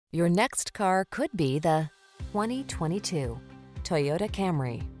Your next car could be the 2022 Toyota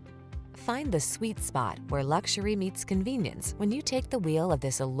Camry. Find the sweet spot where luxury meets convenience when you take the wheel of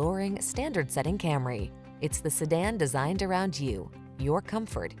this alluring, standard-setting Camry. It's the sedan designed around you, your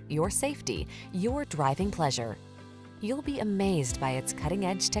comfort, your safety, your driving pleasure. You'll be amazed by its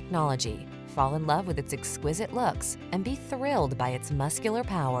cutting-edge technology, fall in love with its exquisite looks, and be thrilled by its muscular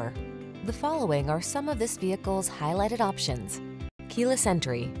power. The following are some of this vehicle's highlighted options: keyless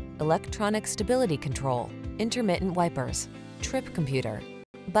entry, electronic stability control, intermittent wipers, trip computer,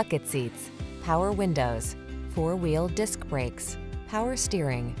 bucket seats, power windows, four-wheel disc brakes, power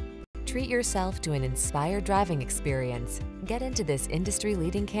steering. Treat yourself to an inspired driving experience. Get into this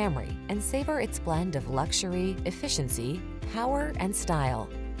industry-leading Camry and savor its blend of luxury, efficiency, power, and style.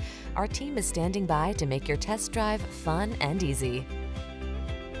 Our team is standing by to make your test drive fun and easy.